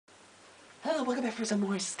Hello, welcome back for some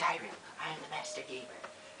more Skyrim. I am the Master Gamer,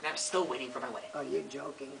 and I'm still waiting for my wedding. Are you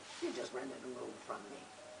joking? You just rented a room from me.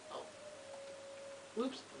 Oh.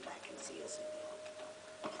 Whoops. Come back and see us in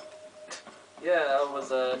the Yeah, I was,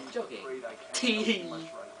 joking. Tee.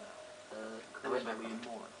 Where's my room?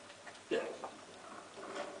 Yeah.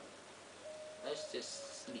 Let's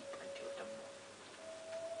just sleep until the morning.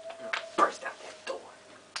 I'm gonna burst out that door.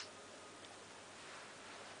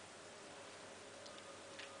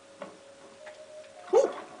 Woo!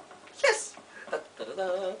 Yes! It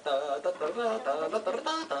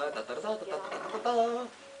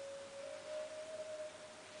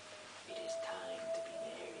is time to be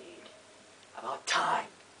married. About time!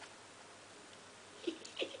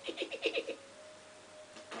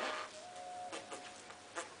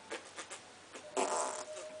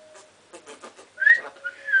 Shut up!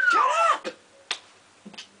 Shut up!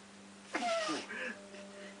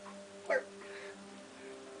 Where?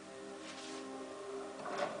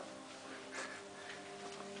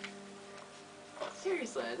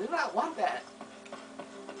 Seriously, I do not want that.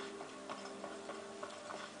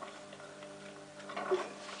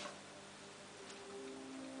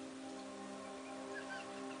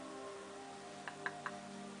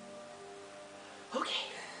 Okay.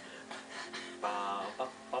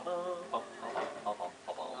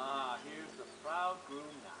 Here's the proud groom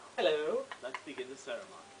now. Hello. Let's begin the ceremony.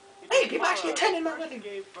 Hey, people actually attended my wedding. She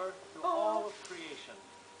gave birth to all of creation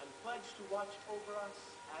and pledged to watch over us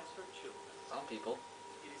as her children. Some people.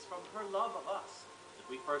 It is from her love of us that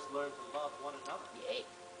we first learned to love one another. Yay. It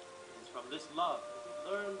is from this love that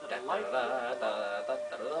we learned that a life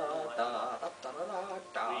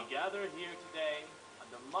we gather here today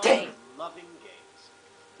under modern loving gaze.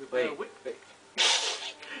 Wait.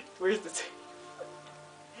 Where's the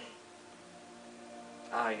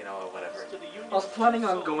you know what, whatever. I was planning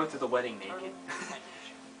on going to the wedding naked.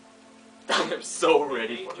 I am so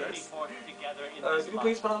ready for this. Can you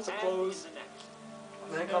please put on some clothes?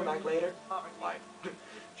 And then come back later? Why?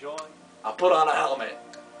 I'll put on a helmet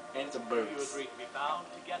and some Do you boots. agree to be bound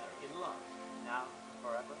together in love, now and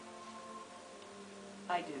forever?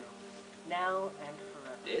 I do. Now and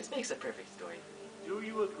forever. This makes a perfect story for me. Do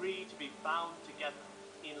you agree to be bound together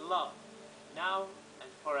in love, now and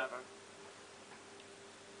forever?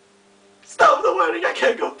 Stop the wedding! I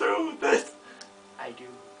can't go through with this! I do.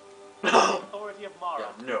 No! Authority of Mara,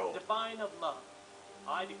 Yeah, no. divine of love,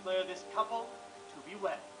 I declare this couple to be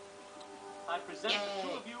wed. I present the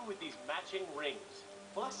two of you with these matching rings,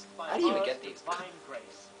 blessed by How do you even Mara's get these? divine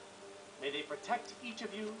grace. May they protect each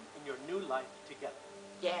of you in your new life together.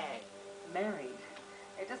 Yay! Married.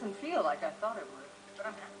 It doesn't feel like I thought it would, but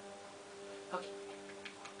I'm happy. Okay.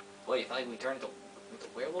 What, you thought we turned into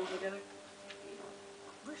werewolves together?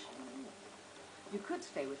 Where should we live? You could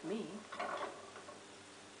stay with me.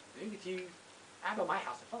 Maybe if you out of my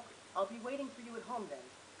house and fuck. I'll be waiting for you at home then.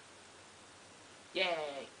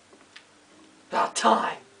 Yay! About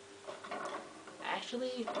time!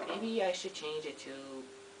 Actually, maybe I should change it to...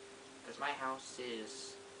 because my house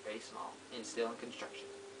is very small and still in construction.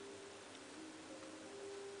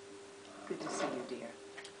 Good to see you, dear.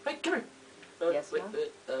 Wait, come here! Yes, wait,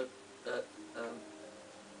 ma'am?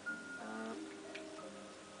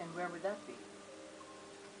 And where would that be?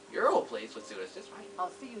 Your old place would suit us just fine. I'll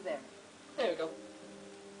see you there. There we go.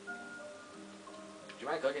 Do you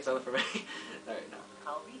mind cooking something for me? Alright, no.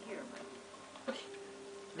 I'll be here, my dear. Okay.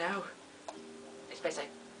 Now, I suppose I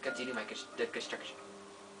continue my construction.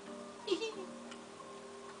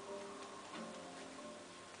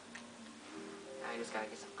 I just gotta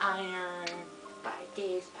get some iron. Buy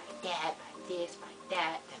this, buy that, buy this, buy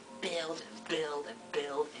that. Then build and build and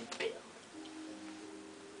build and build.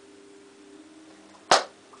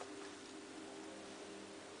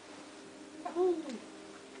 Yahoo!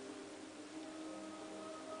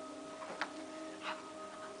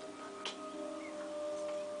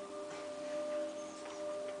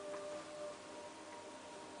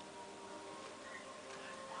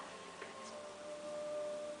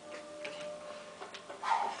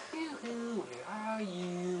 Yoo-hoo, where are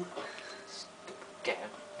you? Stupid girl.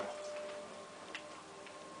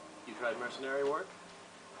 You tried mercenary work?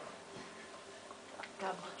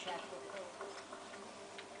 Come chat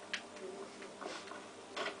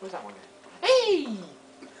Where's that one guy? Hey!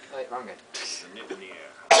 Oh, wait, wrong guy. Nip in the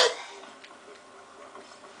air.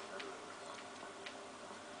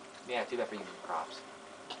 Yeah, too bad for you props.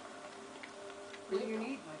 What do you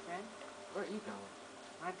need, my friend? Where are you going?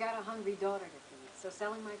 I've got a hungry daughter to feed, so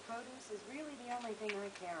selling my produce is really the only thing I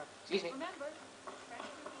care about. Excuse me. Remember,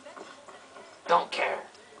 Don't care.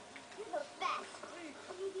 You're the best.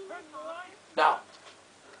 Can you be my mom? No.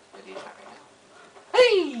 At least not right now.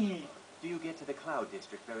 Hey! Do you get to the Cloud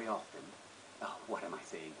District very often? Oh, what am I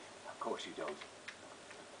saying? Of course you don't.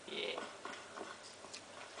 Yeah.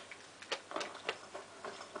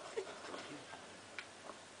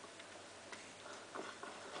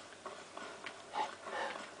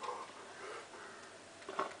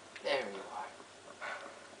 There you are.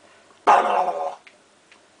 Hello.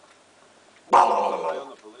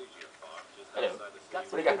 Got What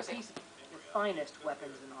some do you got good for sale? pieces. Your finest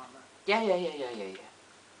weapons and armor. Yeah.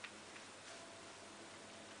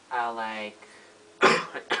 I'll like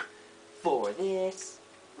for this.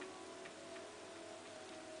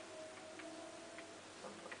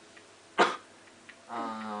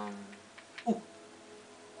 Ooh.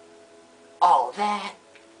 All that.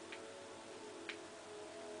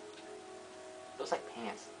 Those like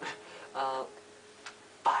pants.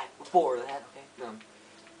 4 of that. Okay.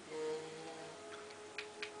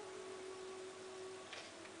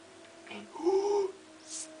 And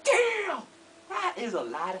steel! That is a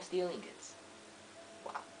lot of steel ingots.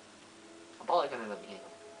 Wow. I'm probably gonna end up eating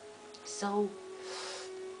them. So,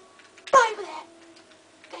 bye for that.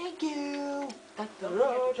 Thank you.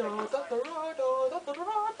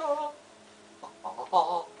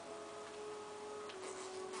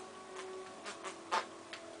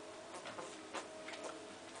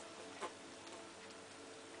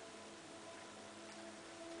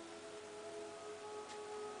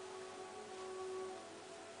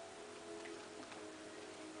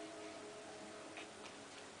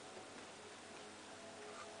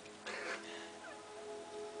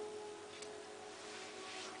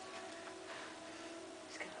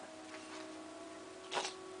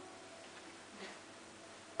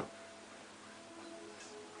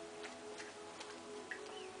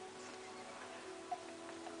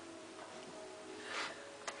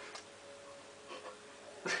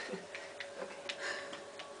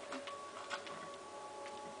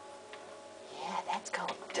 Yeah, that's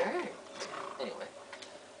called dirt. Anyway,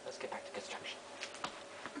 let's get back to construction.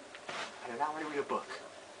 I do not want to read a book.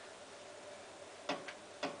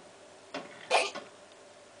 Dang it!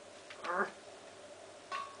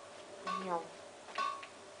 No.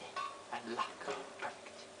 Unlock.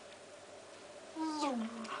 Perfect. Zoom.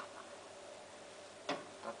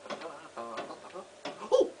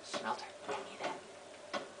 Oh! Smelter. I need that.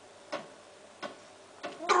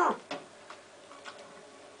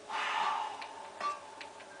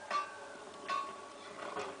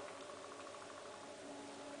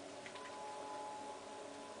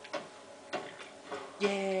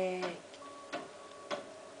 Yay!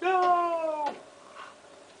 No!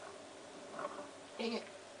 Dang it.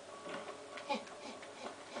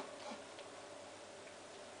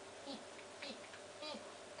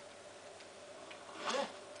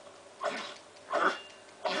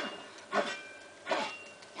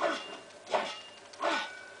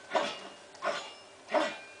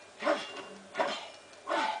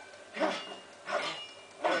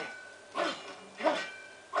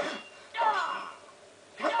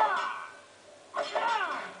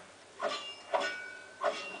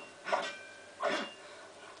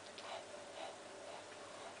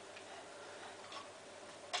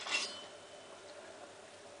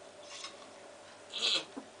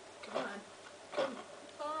 Come on.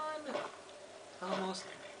 Almost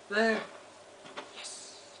there. Yes.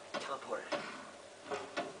 Teleported.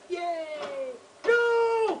 Yay!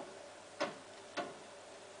 No!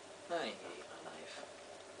 I hate my life.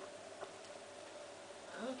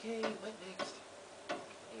 Okay, what next?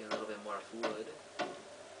 Need a little bit more wood.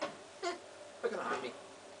 They're gonna harm me.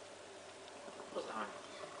 What's the harm?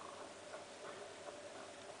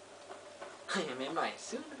 I am in my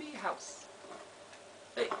soon-to-be house.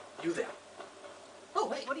 Hey, you there. Oh,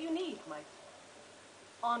 wait. What do you need, my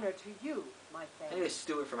honor to you, my I need a thane?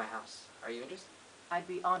 steward for my house. Are you interested? I'd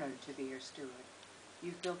be honored to be your steward.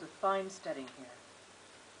 You've built a fine steading here.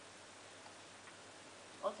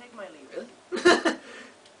 I'll take my leave. Really?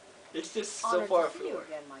 It's just so Honored far to see you afield.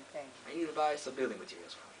 again, my thane. I need to buy some building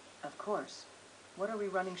materials for me. Of course. What are we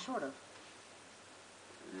running short of?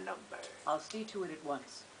 Lumber. I'll see to it at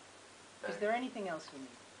once. Is there anything else you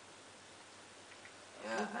need?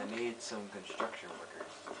 Yeah, I need some construction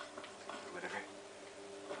workers. Whatever.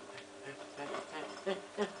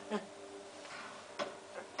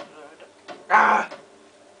 Ah!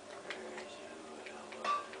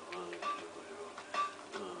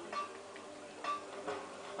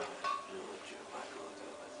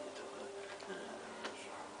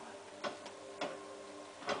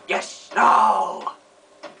 Yes! No!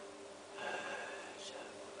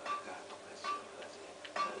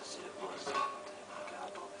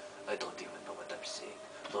 I don't even know what I'm saying.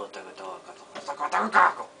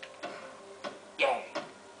 Yay!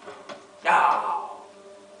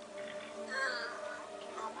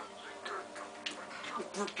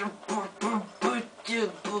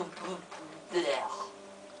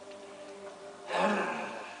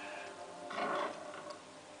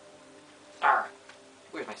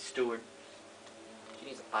 Where's my steward? She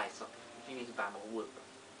needs to buy something. She needs to buy more wood.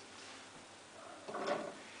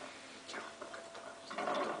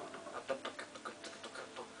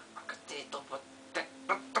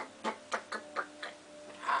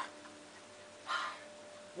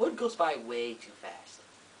 Wood goes by way too fast.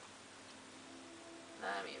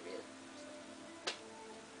 I mean, really.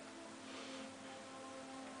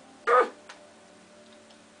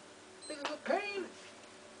 This is a pain.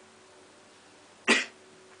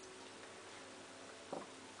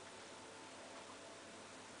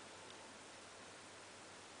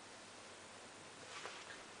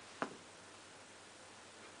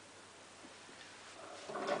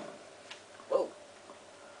 Whoa.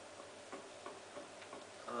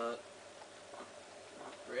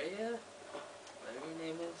 Rhea? Whatever your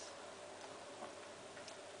name is.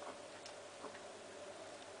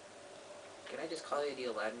 Can I just call you the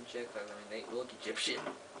Aladdin chick? Because, I mean, they look Egyptian.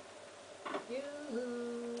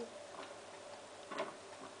 Yoo-hoo.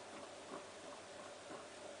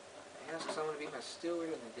 I ask someone to be my steward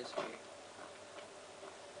and they disappear.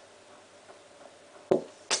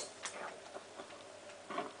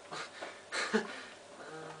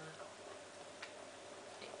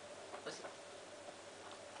 Hey, what's it?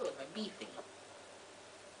 Oh, my bee thingy.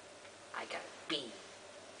 I got a bee.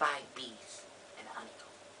 5 bees and a honeycomb.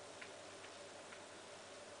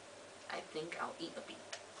 I think I'll eat a bee.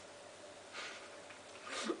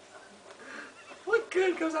 What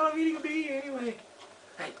good comes out of eating a bee anyway?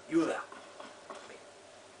 Hey, you there.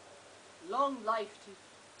 Long life to...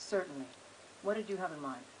 Certainly. What did you have in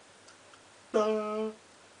mind? Ooh.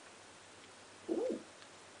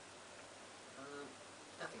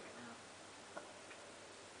 Nothing right now.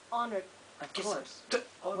 Honored. Of Kiss course. him.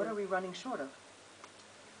 What are we running short of?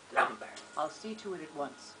 Lumber. I'll see to it at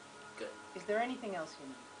once. Good. Is there anything else you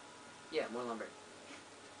need? Yeah, more lumber.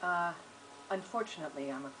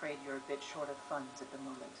 Unfortunately, I'm afraid you're a bit short of funds at the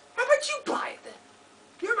moment. How about you buy it then?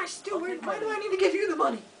 You're my steward. Okay, Why do money. I need to give you the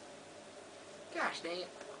money? Gosh dang it.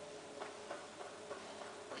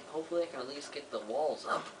 Like, hopefully I can at least get the walls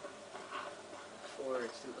up before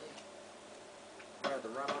it's too late. Or I have to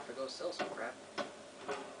run off or go sell some crap.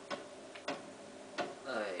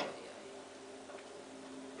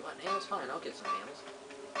 You want nails? Fine, I'll get some nails.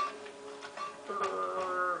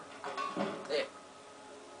 There.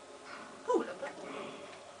 Ooh, look.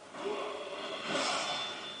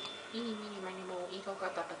 Eeny, meeny, miny, moe, eagle,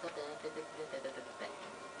 got da, da, da, da, da, da, da, da, da.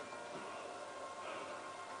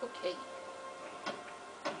 Okay.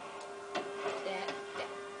 That.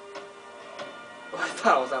 Oh, I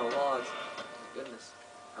thought I was out of logs. Goodness.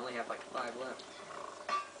 I only have like 5 left.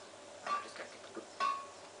 I just gotta get the boot.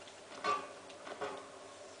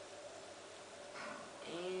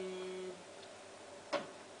 And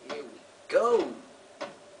here we go.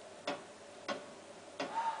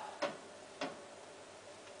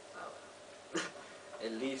 Oh,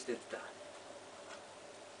 at least it's done.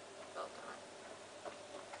 Well done.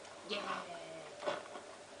 Yeah.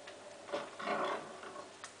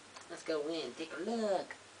 Let's go in. Take a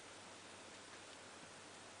look.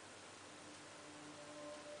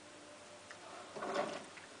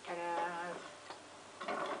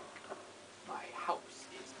 Ta-da. My house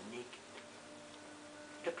is naked.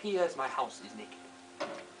 It appears my house is naked.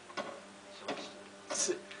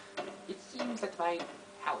 So it seems that my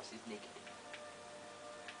house is naked.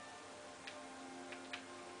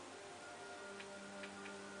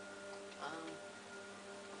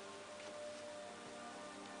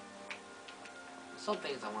 Some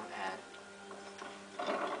things I want to add.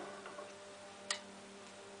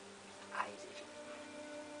 Eyes itching.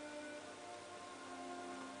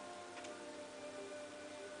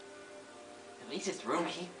 At least it's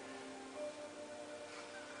roomy.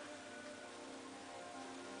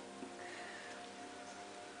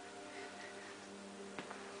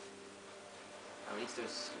 At least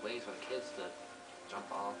there's ways for the kids to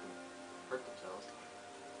jump off and hurt themselves.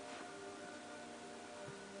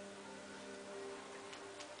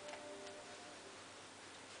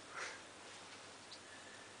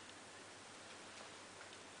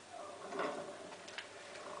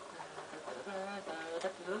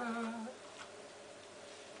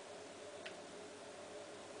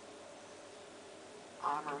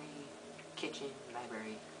 Armory, kitchen,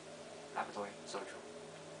 library, laboratory, storage room.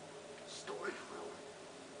 Storage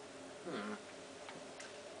room?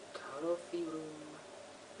 Trophy room,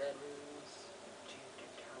 bedrooms,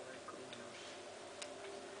 enchanted tower, greenhouse.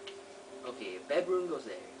 Okay, bedroom goes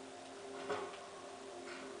there.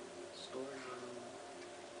 Storage room.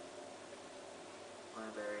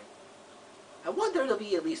 I want there to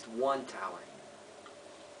be at least one tower.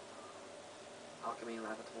 Alchemy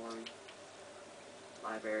laboratory.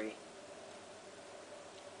 Library.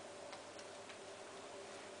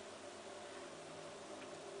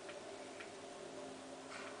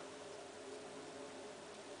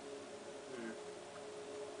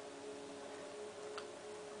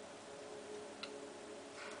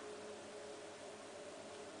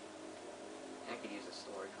 I could use a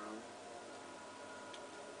storage room.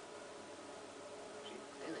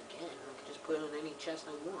 Then again, I could just put it in any chest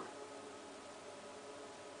I want.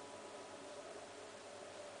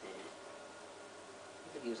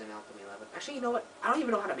 I could use an alchemy lab. Actually, you know what? I don't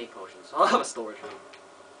even know how to make potions, so I'll have a storage room.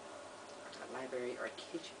 A library or a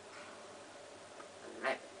kitchen. A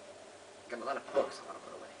library. Got a lot of books I want to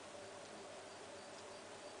put away.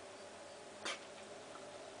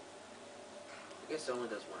 I guess it only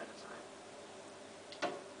does one at a time.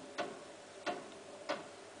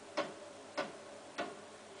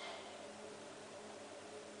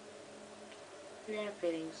 Three iron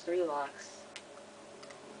fittings, 3 locks.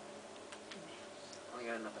 Only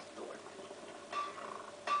got enough at the door.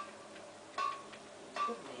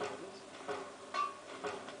 Good nails.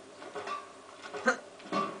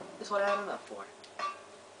 This is what I had enough for.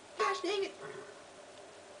 Gosh dang it!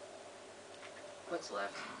 What's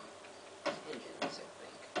left? Engines, I think.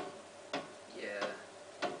 Yeah,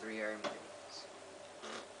 3 iron fittings.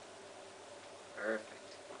 Perfect.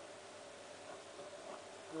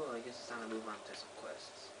 Well, I guess it's time to move on to some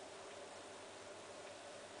quests.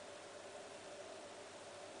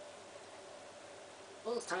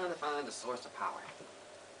 Well, it's time to find the source of power.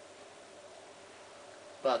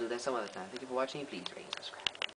 But I'll do that some other time. Thank you for watching. Please rate and subscribe.